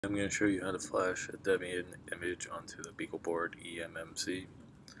I'm going to show you how to flash a Debian image onto the BeagleBoard eMMC.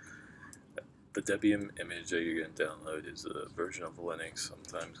 The Debian image that you're going to download is a version of Linux,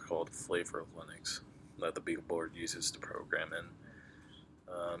 sometimes called a flavor of Linux, that the BeagleBoard uses to program in.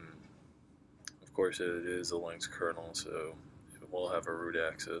 Of course, it is a Linux kernel, so it will have a root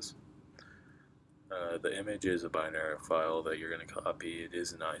access. The image is a binary file that you're going to copy. It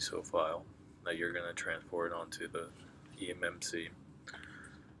is an ISO file that you're going to transport onto the eMMC.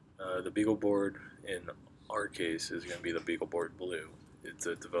 The BeagleBoard, in our case, is going to be the BeagleBoard Blue. It's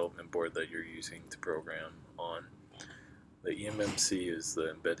a development board that you're using to program on. The eMMC is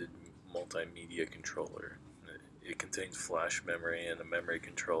the embedded multimedia controller. It contains flash memory and a memory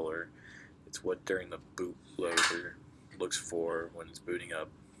controller. It's what during the bootloader looks for when it's booting up,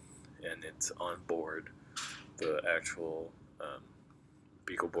 and it's on board the actual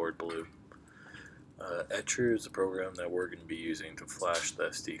BeagleBoard Blue. Etcher is a program that we're going to be using to flash the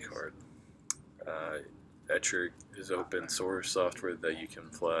SD card. Etcher is open source software that you can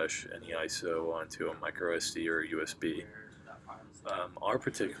flash any ISO onto a micro SD or a USB. Our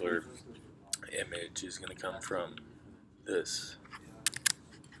particular image is going to come from this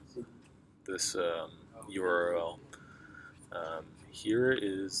URL. Here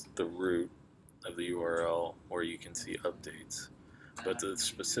is the root of the URL where you can see updates. But the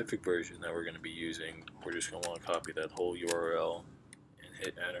specific version that we're going to be using, we're just going to want to copy that whole URL and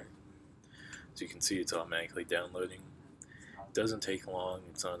hit enter. So you can see it's automatically downloading. It doesn't take long.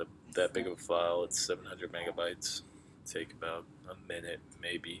 It's not that big of a file. It's 700 megabytes. It'll take about a minute,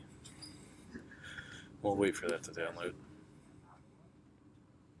 maybe. We'll wait for that to download.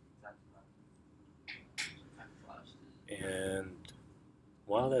 And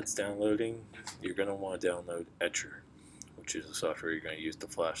while that's downloading, you're going to want to download Etcher, which is the software you're going to use to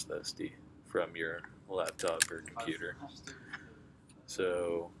flash the SD from your laptop or computer.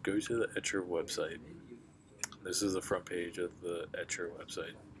 So go to the Etcher website. This is the front page of the Etcher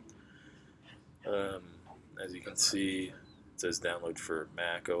website. As you can see, it says download for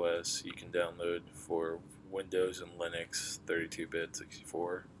Mac OS. You can download for Windows and Linux, 32-bit,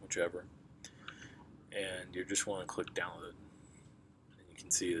 64, whichever. And you just want to click download. And you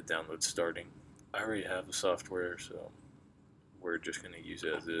can see the download starting. I already have the software, so we're just going to use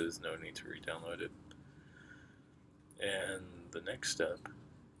it as is, no need to re-download it. And the next step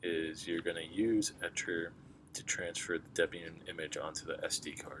is you're going to use Etcher to transfer the Debian image onto the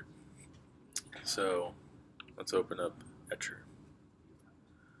SD card. So let's open up Etcher.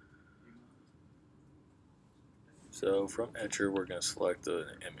 So from Etcher, we're going to select an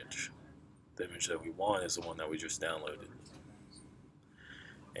image. The image that we want is the one that we just downloaded.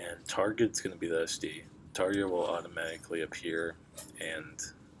 And target's going to be the SD. Target will automatically appear, and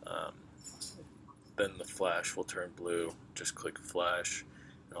then the flash will turn blue. Just click flash,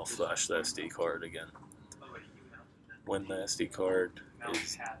 and I'll flash the SD card again. When the SD card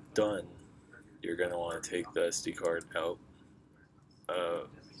is done, you're going to want to take the SD card out,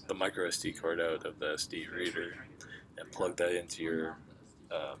 the micro SD card out of the SD reader, and plug that into your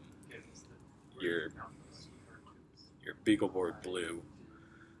BeagleBoard Blue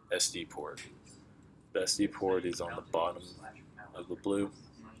SD port. The SD port is on the bottom of the Blue.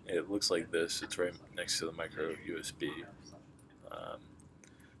 It looks like this. It's right next to the micro USB.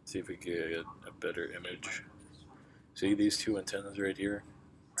 See if we can get a better image. See these two antennas right here?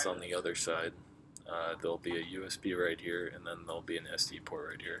 It's on the other side. There'll be a USB right here, and then there'll be an SD port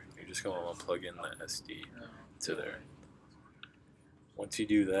right here. You're just going to want to plug in the SD to there. Once you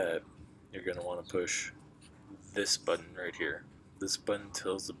do that, you're going to want to push this button right here. This button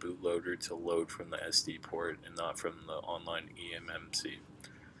tells the bootloader to load from the SD port and not from the online eMMC.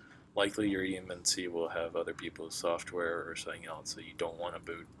 Likely your eMMC will have other people's software or something else, so you don't want to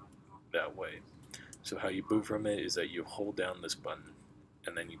boot that way. So how you boot from it is that you hold down this button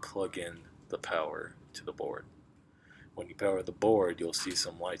and then you plug in the power to the board. When you power the board, you'll see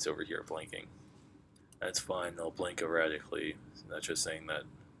some lights over here blinking. That's fine, they'll blink erratically. That's just saying that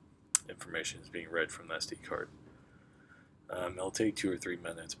information is being read from the SD card. It'll take 2 or 3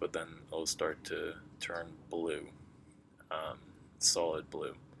 minutes, but then it'll start to turn blue, solid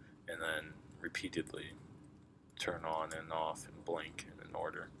blue, and then repeatedly turn on and off and blink in an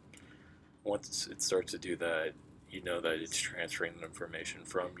order. Once it starts to do that, you know that it's transferring the information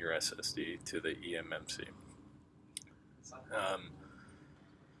from your SSD to the eMMC.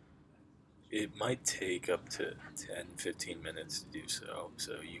 It might take up to 10-15 minutes to do so,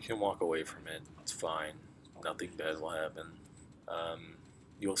 so you can walk away from it. It's fine. Nothing bad will happen.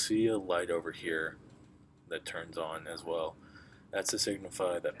 You'll see a light over here that turns on as well. That's to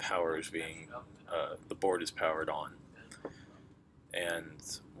signify that power is being, the board is powered on. And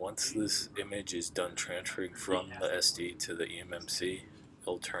Once this image is done transferring from the SD to the eMMC,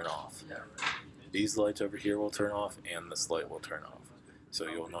 it'll turn off. These lights over here will turn off, and this light will turn off, so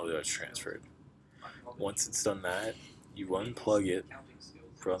you'll know that it's transferred. Once it's done that, you unplug it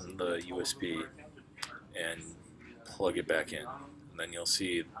from the USB and plug it back in, and then you'll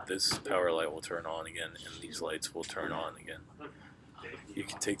see this power light will turn on again, and these lights will turn on again. You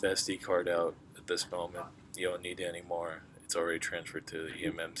can take the SD card out at this moment. You don't need it anymore. It's already transferred to the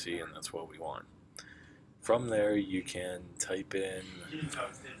eMMC, and that's what we want. From there, you can type in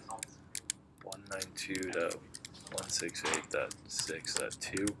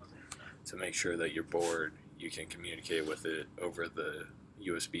 192.168.6.2 to make sure that your board, you can communicate with it over the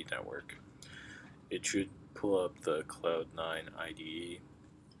USB network. It should pull up the Cloud9 IDE.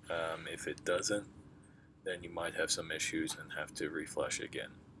 If it doesn't, then you might have some issues and have to reflash it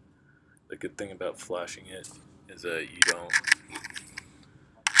again. The good thing about flashing it is that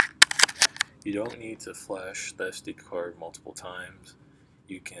you don't need to flash the SD card multiple times.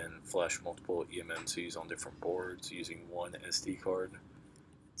 You can flash multiple eMMCs on different boards using one SD card.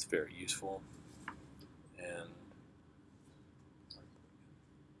 It's very useful. And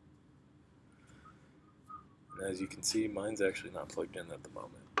as you can see, mine's actually not plugged in at the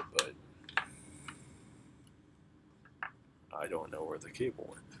moment, but I don't know where the cable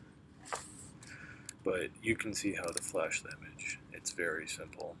went. But you can see how to flash the image. It's very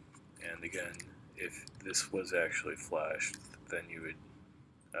simple. And again, if this was actually flashed, then you would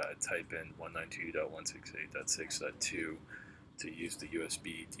type in 192.168.6.2 to use the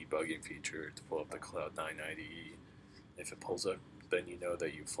USB debugging feature to pull up the Cloud9 IDE. If it pulls up, then you know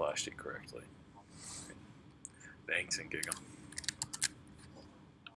that you flashed it correctly. Thanks and giggle.